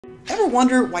Ever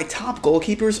wonder why top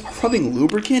goalkeepers are rubbing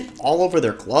lubricant all over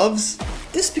their gloves?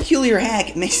 This peculiar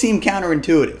hack may seem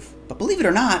counterintuitive, but believe it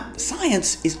or not, the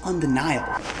science is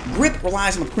undeniable. Grip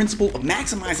relies on the principle of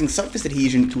maximizing surface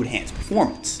adhesion to enhance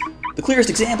performance. The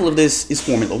clearest example of this is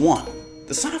Formula 1.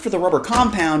 The softer the rubber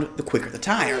compound, the quicker the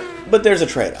tire. But there's a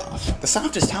trade-off. The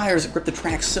softest tires grip the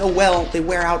track so well they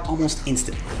wear out almost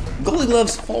instantly. Goalie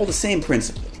gloves follow the same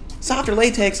principle. Softer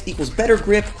latex equals better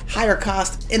grip, higher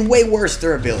cost, and way worse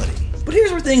durability. But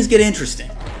here's where things get interesting.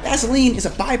 Vaseline is a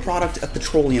byproduct of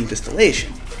petroleum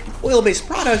distillation. Oil-based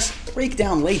products break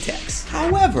down latex.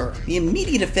 However, the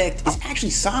immediate effect is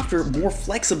actually softer, more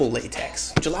flexible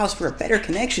latex, which allows for a better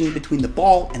connection between the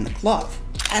ball and the glove.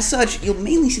 As such, you'll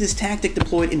mainly see this tactic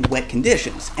deployed in wet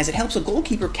conditions, as it helps a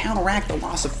goalkeeper counteract the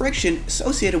loss of friction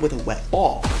associated with a wet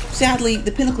ball. Sadly,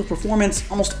 the pinnacle of performance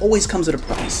almost always comes at a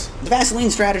price. The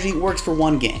Vaseline strategy works for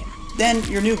one game. Then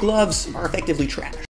your new gloves are effectively trash.